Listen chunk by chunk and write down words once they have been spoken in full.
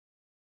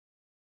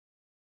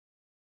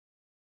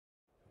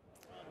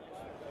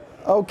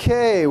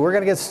Okay, we're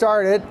going to get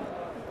started.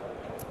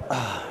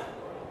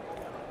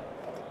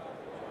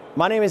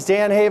 My name is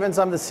Dan Havens.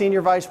 I'm the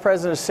Senior Vice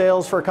President of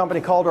Sales for a company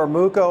called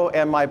Ormuco,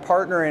 and my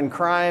partner in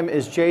crime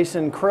is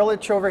Jason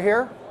Krilich over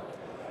here.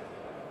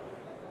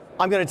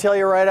 I'm going to tell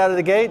you right out of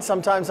the gate,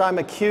 sometimes I'm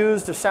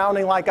accused of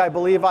sounding like I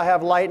believe I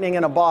have lightning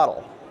in a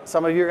bottle.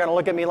 Some of you are going to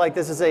look at me like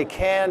this is a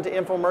canned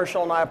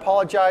infomercial, and I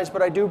apologize,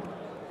 but I do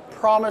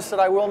promise that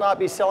I will not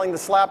be selling the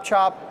slap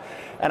chop,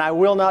 and I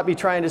will not be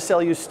trying to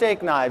sell you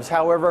steak knives.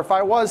 However, if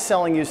I was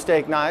selling you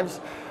steak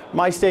knives,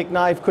 my steak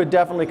knife could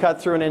definitely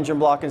cut through an engine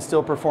block and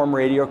still perform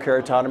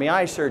radiokeratotomy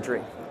eye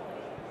surgery.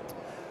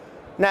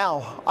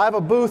 Now, I have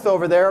a booth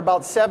over there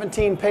about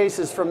 17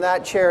 paces from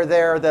that chair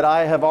there that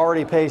I have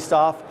already paced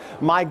off.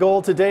 My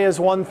goal today is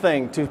one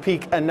thing, to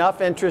pique enough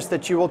interest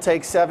that you will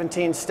take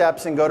 17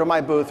 steps and go to my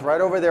booth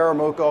right over there,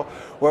 Ormuco,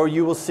 where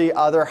you will see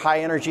other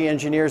high energy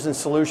engineers and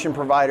solution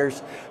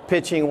providers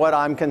pitching what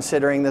I'm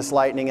considering this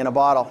lightning in a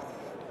bottle.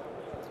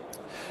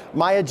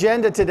 My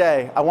agenda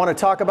today, I want to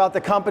talk about the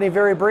company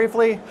very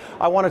briefly.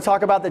 I want to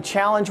talk about the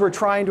challenge we're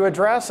trying to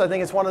address. I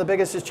think it's one of the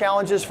biggest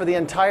challenges for the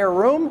entire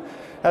room.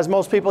 As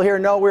most people here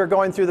know, we're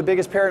going through the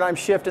biggest paradigm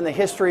shift in the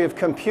history of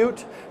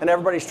compute, and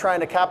everybody's trying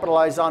to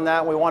capitalize on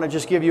that. We want to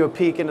just give you a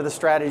peek into the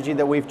strategy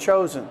that we've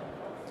chosen.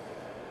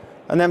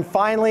 And then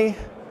finally,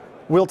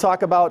 we'll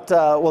talk about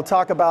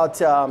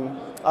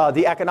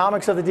the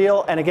economics of the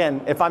deal. And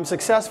again, if I'm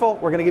successful,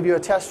 we're going to give you a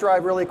test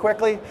drive really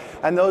quickly.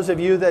 And those of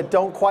you that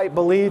don't quite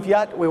believe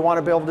yet, we want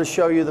to be able to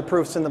show you the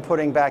proofs in the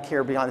pudding back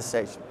here beyond the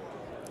stage.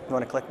 You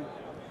want to click me?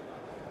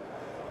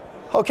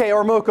 Okay,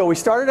 Ormuco, we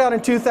started out in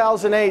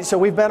 2008, so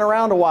we've been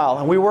around a while,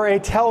 and we were a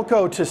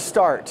telco to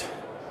start.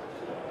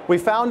 We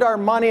found our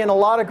money in a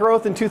lot of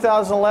growth in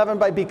 2011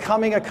 by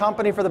becoming a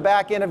company for the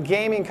back end of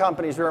gaming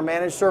companies. We were a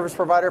managed service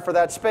provider for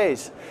that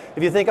space.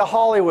 If you think of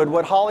Hollywood,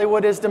 what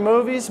Hollywood is to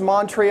movies,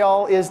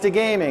 Montreal is to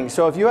gaming.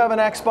 So if you have an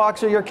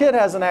Xbox or your kid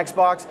has an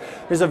Xbox,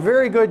 there's a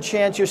very good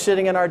chance you're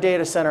sitting in our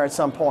data center at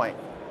some point.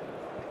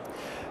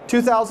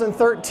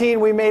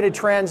 2013, we made a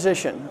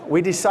transition.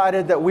 We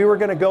decided that we were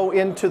going to go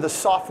into the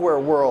software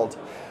world.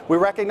 We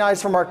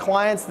recognized from our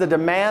clients the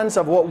demands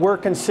of what we're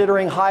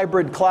considering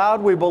hybrid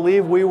cloud. We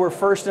believe we were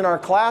first in our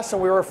class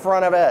and we were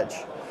front of edge.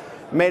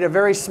 Made a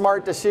very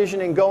smart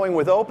decision in going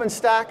with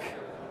OpenStack,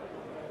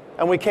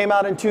 and we came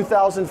out in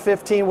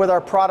 2015 with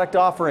our product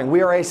offering.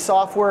 We are a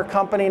software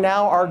company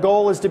now. Our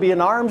goal is to be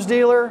an arms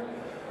dealer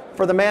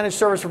for the managed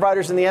service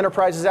providers and the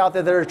enterprises out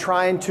there that are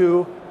trying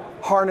to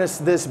harness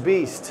this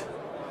beast.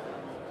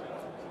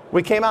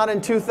 We came out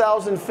in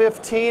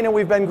 2015 and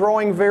we've been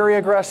growing very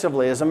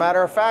aggressively. As a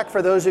matter of fact,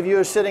 for those of you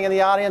who are sitting in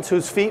the audience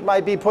whose feet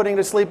might be putting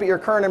to sleep at your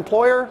current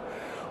employer,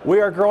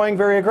 we are growing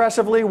very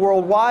aggressively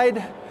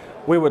worldwide.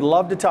 We would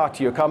love to talk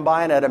to you. Come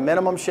by and at a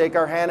minimum shake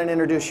our hand and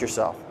introduce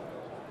yourself.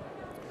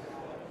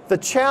 The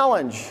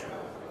challenge,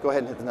 go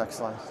ahead and hit the next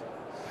slide.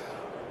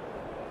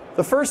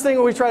 The first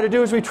thing we try to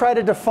do is we try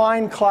to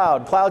define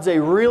cloud. Cloud's a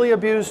really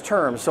abused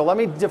term, so let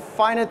me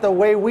define it the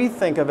way we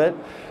think of it.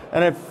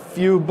 And if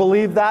you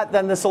believe that,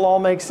 then this will all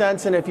make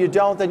sense. And if you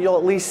don't, then you'll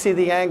at least see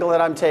the angle that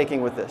I'm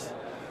taking with this.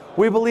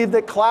 We believe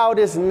that cloud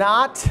is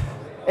not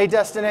a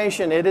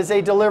destination. It is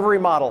a delivery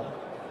model.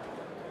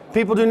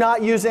 People do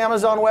not use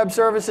Amazon Web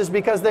Services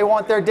because they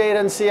want their data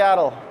in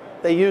Seattle.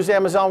 They use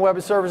Amazon Web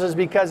Services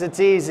because it's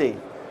easy.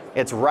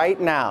 It's right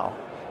now.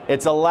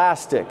 It's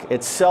elastic.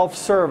 It's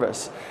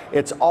self-service.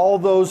 It's all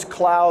those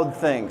cloud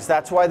things.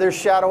 That's why there's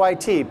shadow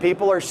IT.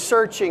 People are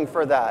searching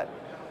for that.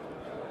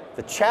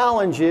 The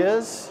challenge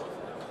is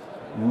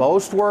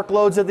most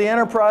workloads of the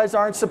enterprise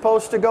aren't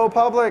supposed to go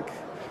public.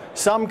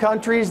 Some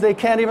countries, they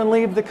can't even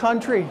leave the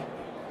country.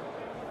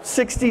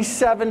 60,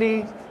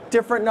 70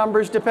 different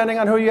numbers depending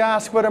on who you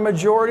ask, but a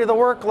majority of the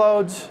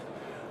workloads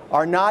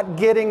are not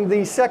getting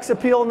the sex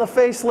appeal and the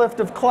facelift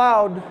of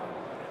cloud.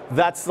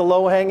 That's the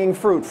low-hanging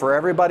fruit for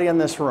everybody in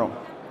this room.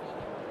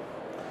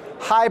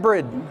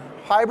 Hybrid.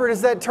 Hybrid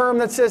is that term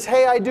that says,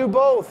 hey, I do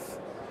both.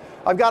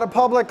 I've got a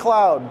public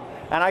cloud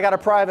and I got a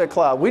private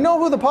cloud. We know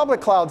who the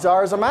public clouds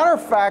are. As a matter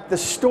of fact,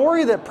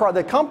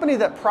 the company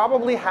that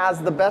probably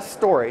has the best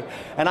story,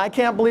 and I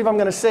can't believe I'm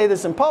going to say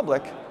this in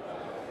public,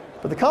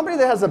 but the company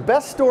that has the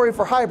best story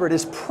for hybrid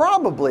is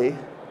probably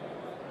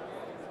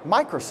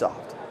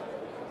Microsoft.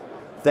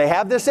 They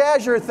have this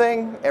Azure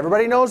thing.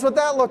 Everybody knows what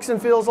that looks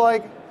and feels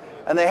like.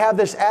 And they have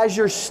this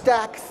Azure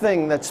Stack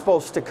thing that's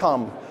supposed to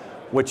come,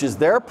 which is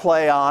their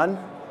play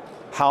on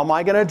how am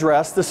I going to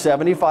address the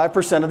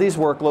 75% of these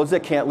workloads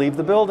that can't leave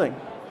the building.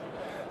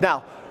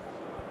 Now,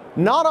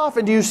 not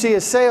often do you see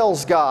a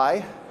sales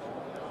guy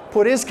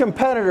put his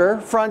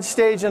competitor front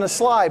stage in a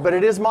slide, but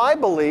it is my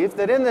belief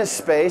that in this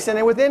space,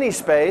 and with any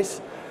space,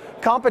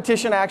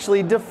 competition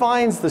actually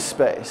defines the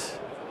space.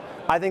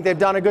 I think they've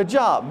done a good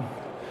job.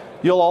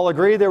 You'll all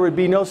agree there would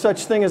be no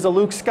such thing as a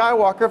Luke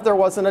Skywalker if there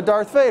wasn't a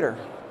Darth Vader.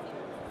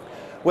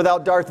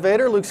 Without Darth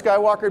Vader, Luke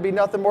Skywalker would be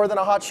nothing more than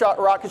a hotshot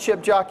rocket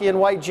ship jockey in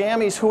white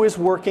jammies who is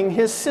working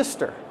his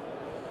sister.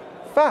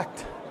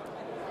 Fact.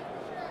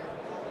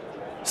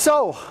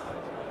 So,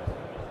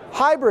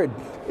 Hybrid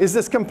is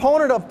this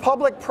component of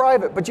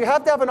public-private, but you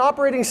have to have an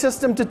operating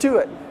system to do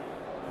it.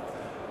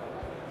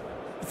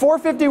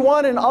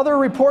 451 and other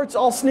reports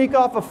all sneak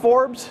off of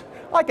Forbes.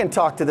 I can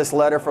talk to this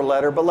letter for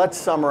letter, but let's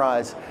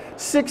summarize.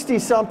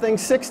 60-something,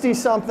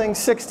 60-something,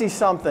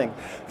 60-something.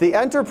 The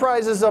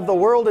enterprises of the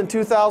world in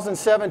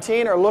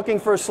 2017 are looking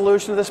for a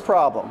solution to this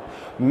problem.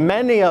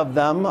 Many of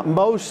them,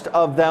 most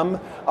of them,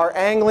 are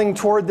angling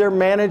toward their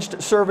managed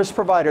service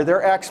provider.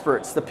 They're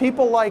experts. The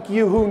people like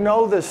you who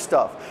know this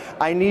stuff.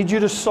 I need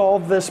you to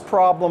solve this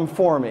problem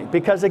for me.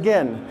 Because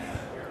again,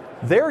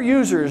 their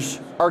users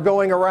are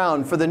going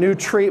around for the new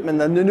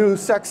treatment and the new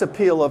sex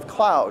appeal of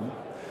cloud.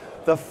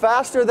 The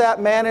faster that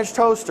managed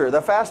hoster,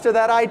 the faster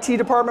that IT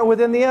department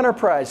within the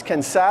enterprise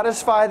can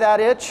satisfy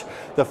that itch,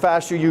 the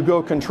faster you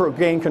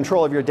gain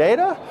control of your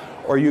data,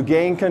 or you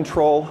gain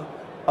control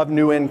of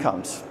new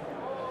incomes.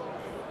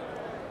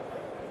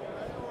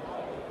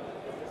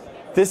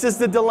 This is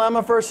the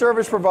dilemma for a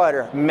service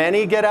provider.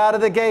 Many get out of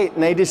the gate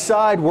and they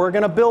decide, we're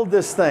going to build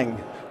this thing.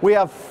 We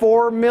have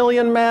 4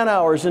 million man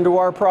hours into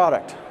our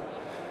product.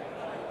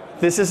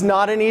 This is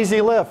not an easy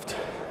lift.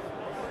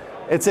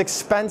 It's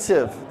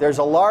expensive. There's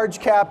a large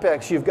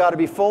CapEx. You've got to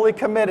be fully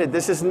committed.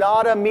 This is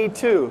not a me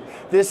too.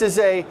 This is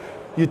a,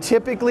 you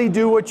typically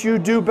do what you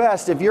do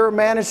best. If you're a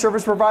managed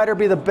service provider,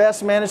 be the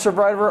best managed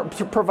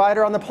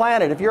provider on the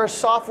planet. If you're a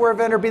software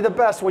vendor, be the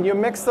best. When you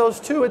mix those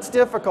two, it's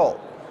difficult.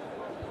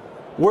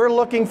 We're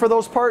looking for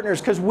those partners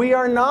because we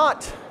are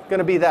not going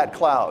to be that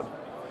cloud.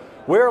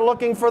 We're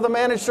looking for the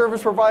managed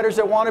service providers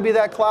that want to be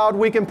that cloud.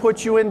 We can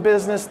put you in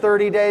business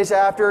 30 days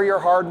after your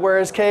hardware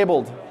is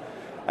cabled.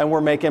 And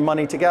we're making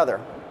money together.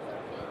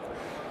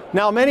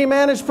 Now, many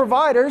managed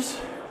providers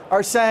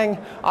are saying,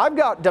 I've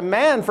got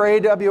demand for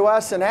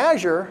AWS and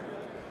Azure.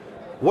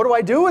 What do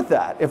I do with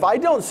that? If I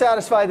don't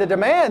satisfy the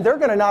demand, they're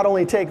going to not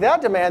only take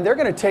that demand, they're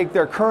going to take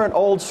their current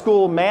old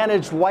school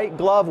managed white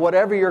glove,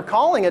 whatever you're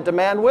calling it,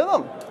 demand with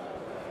them.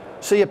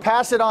 So you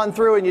pass it on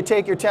through and you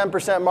take your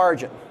 10%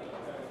 margin.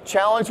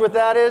 Challenge with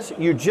that is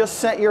you just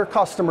sent your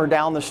customer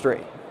down the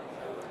street.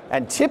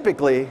 And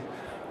typically,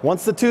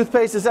 once the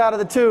toothpaste is out of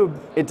the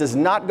tube, it does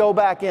not go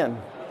back in.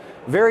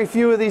 Very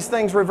few of these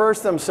things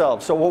reverse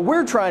themselves. So what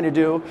we're trying to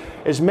do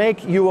is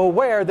make you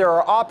aware there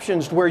are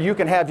options where you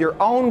can have your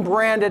own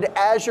branded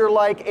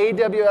Azure-like,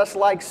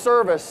 AWS-like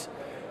service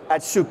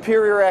at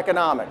superior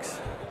economics.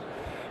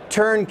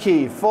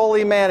 Turnkey,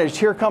 fully managed.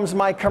 Here comes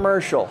my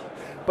commercial.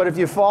 But if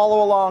you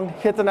follow along,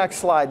 hit the next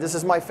slide. This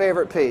is my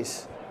favorite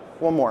piece.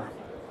 One more.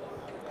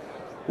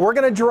 We're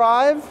going to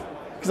drive,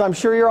 because I'm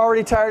sure you're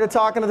already tired of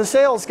talking to the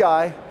sales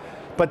guy,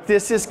 but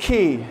this is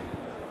key.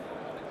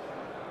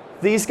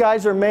 These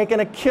guys are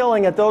making a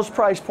killing at those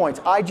price points.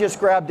 I just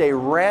grabbed a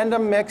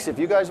random mix. If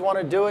you guys want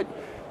to do it,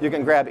 you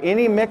can grab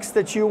any mix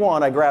that you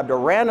want. I grabbed a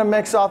random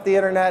mix off the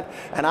internet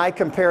and I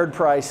compared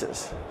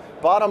prices.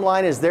 Bottom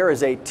line is there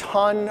is a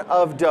ton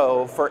of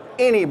dough for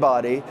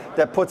anybody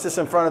that puts this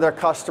in front of their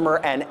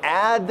customer, and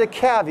add the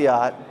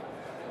caveat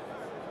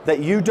that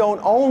you don't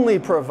only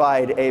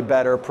provide a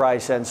better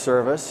price and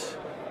service,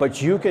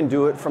 but you can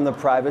do it from the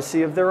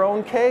privacy of their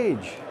own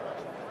cage.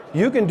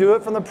 You can do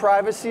it from the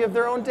privacy of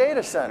their own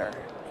data center.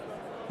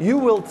 You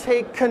will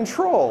take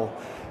control.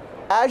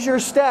 Azure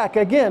Stack,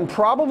 again,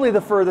 probably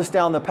the furthest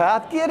down the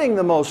path, getting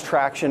the most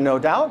traction, no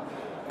doubt.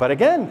 But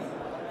again,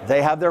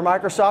 they have their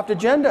Microsoft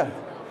agenda.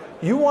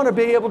 You want to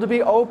be able to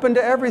be open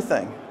to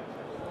everything.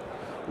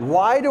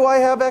 Why do I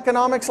have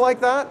economics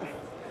like that?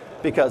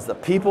 Because the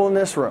people in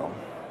this room.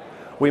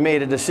 We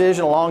made a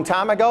decision a long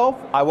time ago.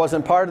 I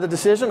wasn't part of the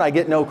decision. I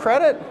get no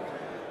credit.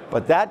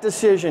 But that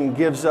decision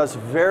gives us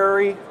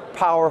very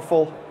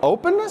powerful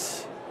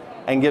openness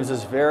and gives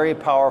us very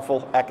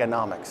powerful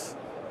economics.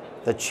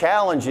 The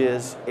challenge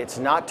is it's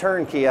not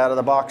turnkey out of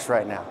the box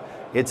right now.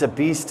 It's a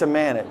beast to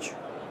manage.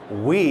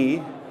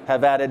 We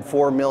have added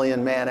 4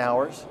 million man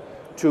hours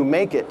to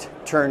make it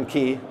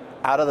turnkey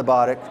out of the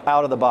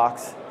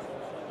box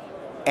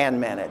and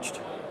managed.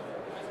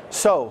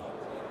 So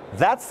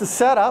that's the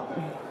setup.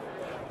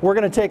 We're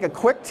going to take a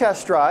quick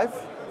test drive.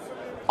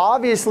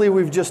 Obviously,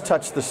 we've just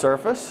touched the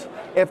surface.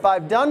 If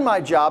I've done my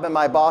job and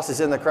my boss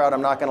is in the crowd,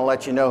 I'm not going to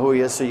let you know who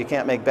he is so you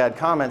can't make bad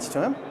comments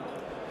to him.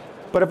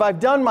 But if I've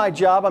done my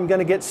job, I'm going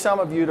to get some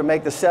of you to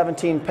make the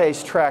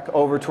 17-pace trek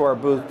over to our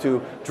booth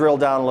to drill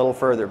down a little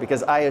further,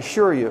 because I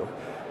assure you,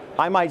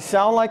 I might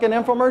sound like an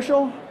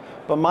infomercial,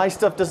 but my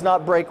stuff does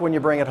not break when you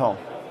bring it home.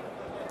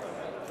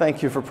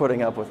 Thank you for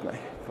putting up with me.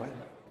 Go ahead.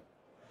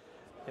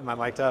 Am I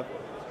mic'd up?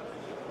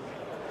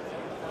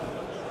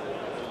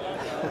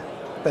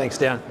 Thanks,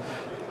 Dan.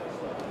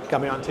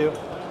 Got me on too?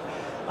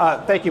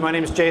 Thank you. My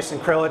name is Jason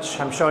Krilich.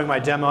 I'm showing my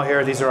demo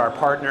here. These are our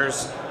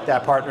partners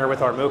that partner with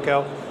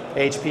Ormuco,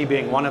 HP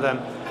being one of them.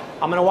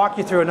 I'm going to walk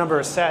you through a number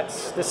of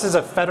sets. This is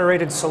a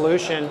federated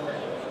solution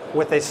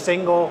with a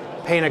single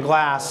pane of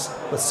glass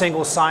with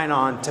single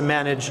sign-on to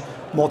manage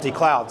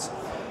multi-clouds.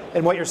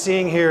 And what you're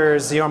seeing here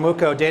is the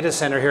Ormuco data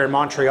center here in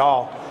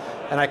Montreal.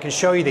 And I can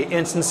show you the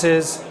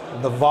instances,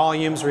 the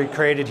volumes we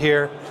created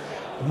here,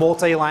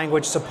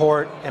 multi-language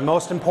support, and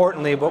most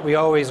importantly, what we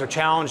always are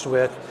challenged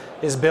with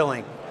is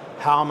billing.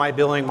 How am I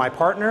billing my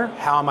partner?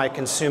 How am I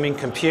consuming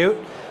compute?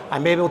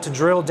 I'm able to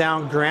drill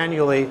down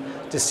granularly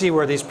to see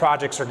where these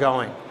projects are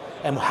going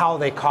and how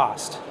they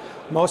cost.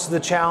 Most of the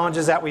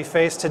challenges that we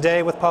face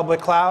today with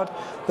public cloud,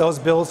 those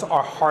bills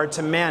are hard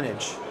to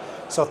manage.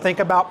 So think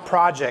about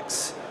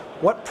projects.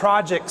 What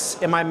projects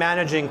am I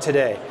managing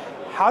today?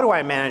 How do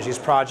I manage these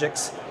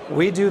projects?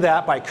 We do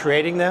that by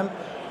creating them,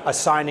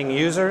 assigning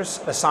users,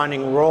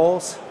 assigning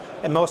roles,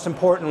 and most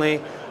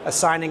importantly,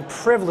 assigning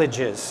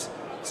privileges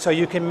so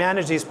you can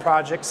manage these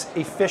projects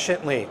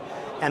efficiently.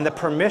 And the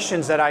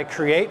permissions that I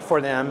create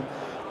for them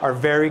are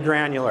very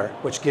granular,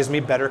 which gives me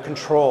better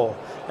control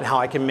in how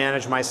I can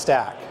manage my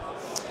stack.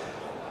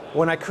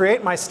 When I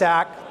create my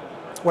stack,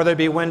 whether it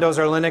be Windows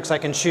or Linux, I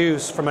can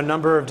choose from a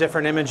number of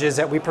different images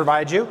that we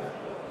provide you,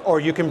 or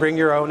you can bring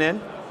your own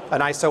in, an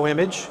ISO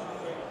image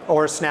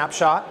or a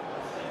snapshot,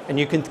 and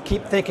you can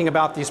keep thinking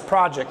about these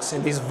projects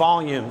and these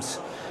volumes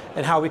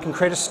and how we can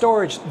create a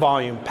storage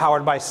volume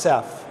powered by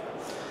Ceph.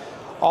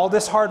 All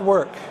this hard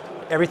work,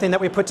 everything that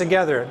we put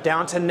together,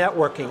 down to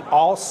networking,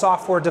 all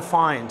software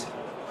defined,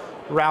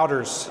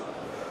 routers,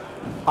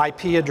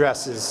 IP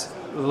addresses,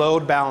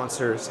 load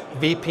balancers,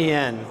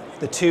 VPN,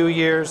 the 2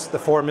 years, the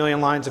 4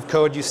 million lines of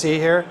code you see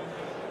here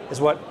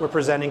is what we're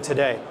presenting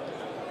today.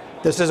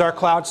 This is our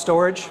cloud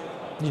storage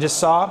you just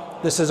saw.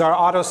 This is our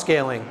auto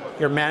scaling.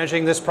 You're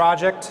managing this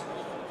project.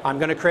 I'm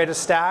going to create a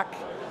stack.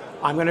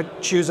 I'm going to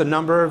choose a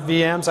number of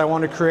VMs I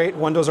want to create,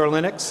 Windows or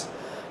Linux.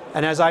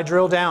 And as I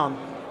drill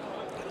down,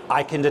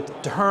 I can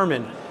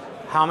determine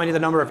how many the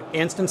number of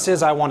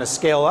instances I want to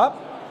scale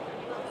up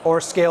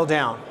or scale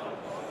down.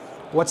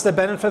 What's the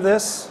benefit of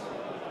this?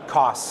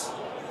 Costs,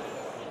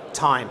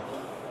 time.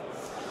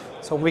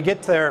 So when we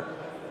get there,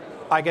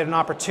 I get an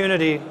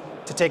opportunity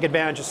to take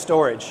advantage of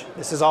storage.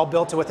 This is all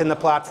built within the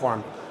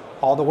platform.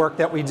 All the work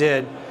that we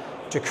did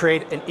to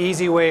create an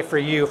easy way for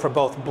you for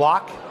both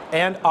block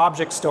and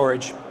object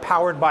storage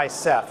powered by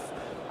Ceph.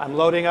 I'm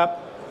loading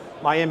up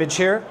my image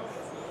here.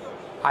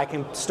 I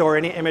can store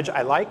any image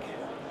I like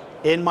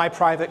in my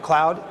private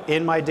cloud,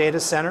 in my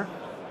data center.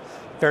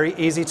 Very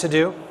easy to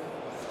do.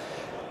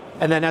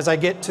 And then as I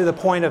get to the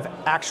point of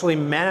actually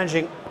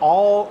managing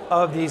all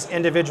of these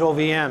individual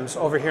VMs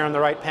over here on the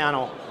right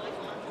panel,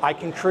 I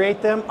can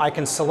create them, I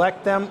can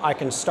select them, I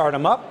can start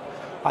them up,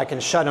 I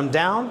can shut them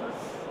down,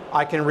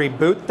 I can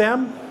reboot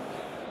them,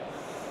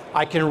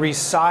 I can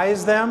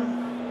resize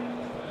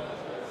them.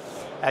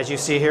 As you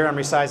see here, I'm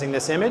resizing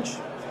this image.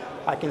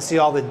 I can see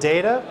all the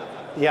data,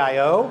 the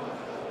I/O.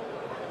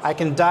 I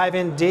can dive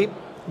in deep,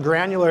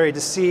 granularly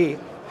to see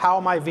how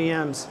my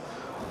VMs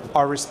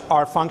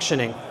are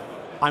functioning.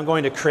 I'm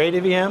going to create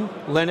a VM,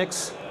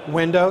 Linux,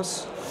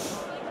 Windows,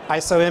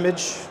 ISO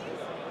image,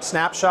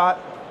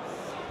 snapshot.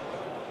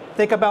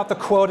 Think about the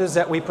quotas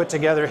that we put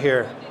together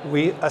here.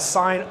 We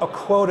assign a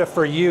quota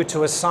for you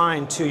to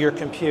assign to your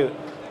compute.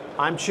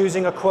 I'm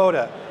choosing a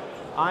quota.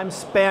 I'm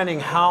spanning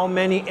how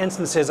many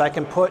instances I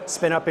can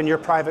spin up in your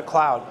private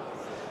cloud.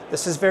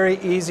 This is very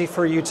easy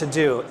for you to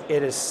do.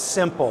 It is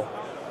simple.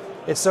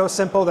 It's so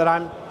simple that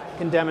I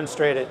can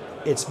demonstrate it.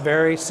 It's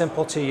very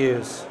simple to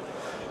use.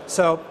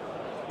 So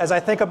as I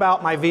think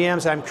about my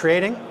VMs I'm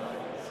creating,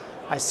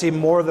 I see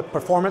more of the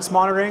performance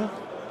monitoring.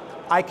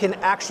 I can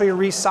actually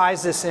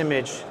resize this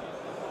image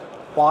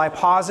while I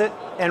pause it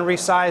and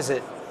resize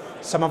it.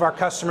 Some of our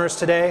customers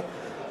today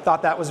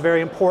thought that was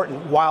very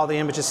important while the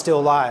image is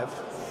still live.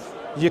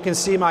 You can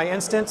see my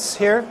instance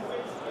here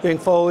being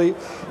fully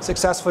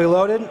successfully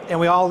loaded, and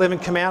we all live in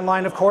command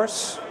line, of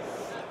course.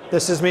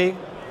 This is me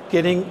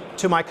getting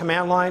to my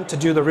command line to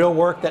do the real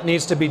work that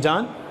needs to be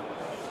done.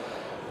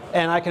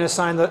 And I can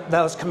assign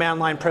those command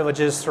line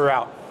privileges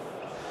throughout.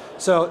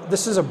 So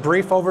this is a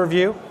brief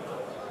overview,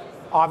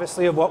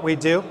 obviously, of what we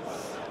do.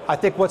 I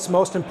think what's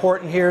most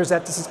important here is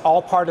that this is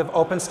all part of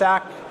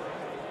OpenStack,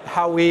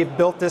 how we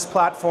built this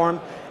platform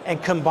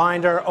and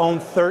combined our own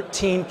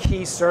 13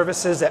 key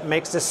services that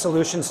makes this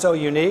solution so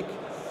unique.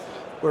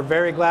 We're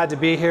very glad to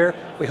be here.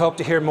 We hope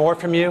to hear more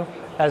from you.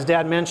 As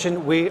Dad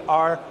mentioned, we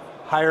are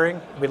hiring.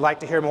 We'd like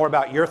to hear more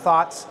about your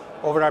thoughts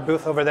over at our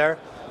booth over there.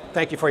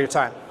 Thank you for your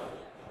time.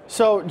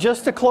 So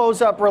just to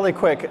close up really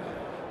quick,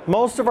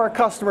 most of our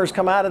customers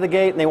come out of the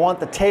gate and they want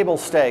the table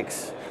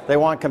stakes. They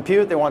want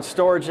compute, they want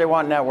storage, they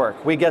want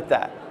network. We get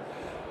that.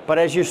 But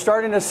as you're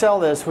starting to sell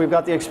this, we've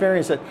got the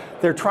experience that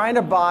they're trying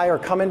to buy or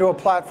come into a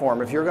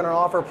platform. If you're going to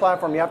offer a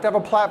platform, you have to have a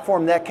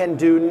platform that can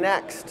do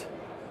next.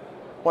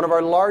 One of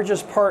our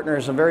largest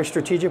partners, a very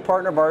strategic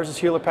partner of ours, is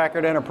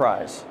Hewlett-Packard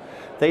Enterprise.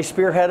 They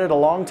spearheaded a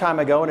long time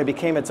ago and it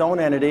became its own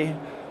entity,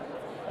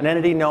 an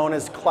entity known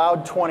as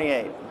Cloud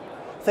 28.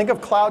 Think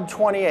of Cloud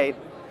 28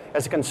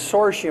 as a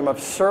consortium of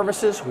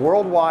services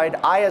worldwide,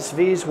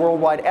 ISVs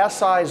worldwide,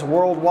 SIs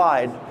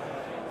worldwide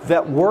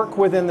that work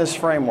within this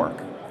framework.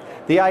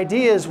 The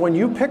idea is when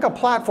you pick a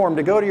platform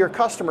to go to your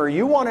customer,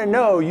 you want to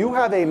know you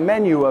have a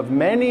menu of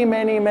many,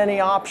 many,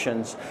 many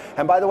options.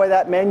 And by the way,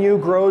 that menu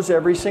grows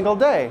every single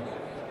day.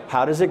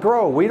 How does it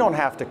grow? We don't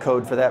have to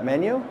code for that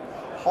menu.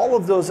 All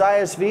of those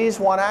ISVs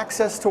want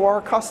access to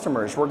our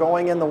customers. We're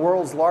going in the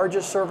world's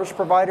largest service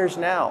providers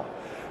now.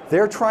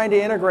 They're trying to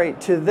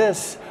integrate to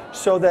this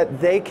so that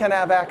they can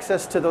have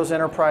access to those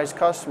enterprise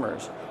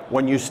customers.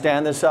 When you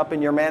stand this up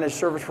in your managed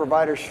service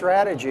provider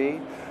strategy,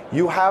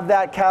 you have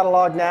that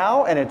catalog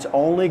now, and it's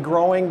only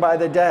growing by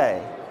the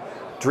day,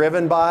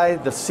 driven by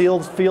the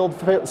field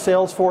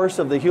sales force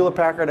of the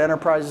Hewlett-Packard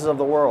enterprises of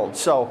the world.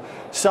 So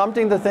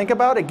something to think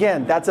about.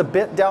 Again, that's a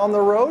bit down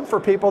the road for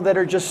people that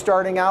are just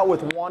starting out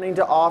with wanting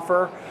to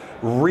offer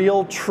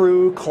real,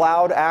 true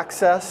cloud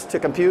access to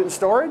compute and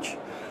storage.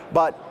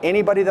 But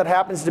anybody that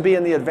happens to be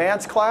in the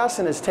advanced class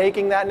and is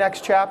taking that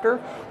next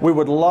chapter, we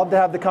would love to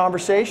have the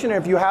conversation.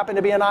 And if you happen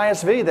to be an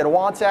ISV that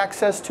wants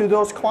access to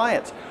those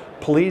clients,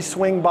 please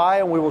swing by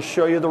and we will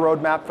show you the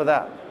roadmap for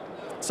that.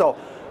 So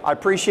I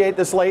appreciate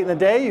this late in the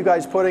day, you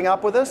guys putting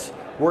up with us.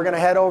 We're going to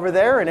head over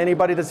there, and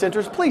anybody that's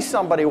interested, please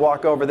somebody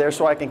walk over there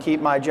so I can keep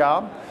my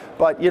job.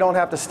 But you don't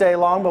have to stay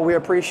long, but we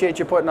appreciate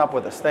you putting up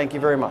with us. Thank you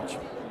very much.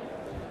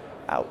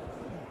 Out.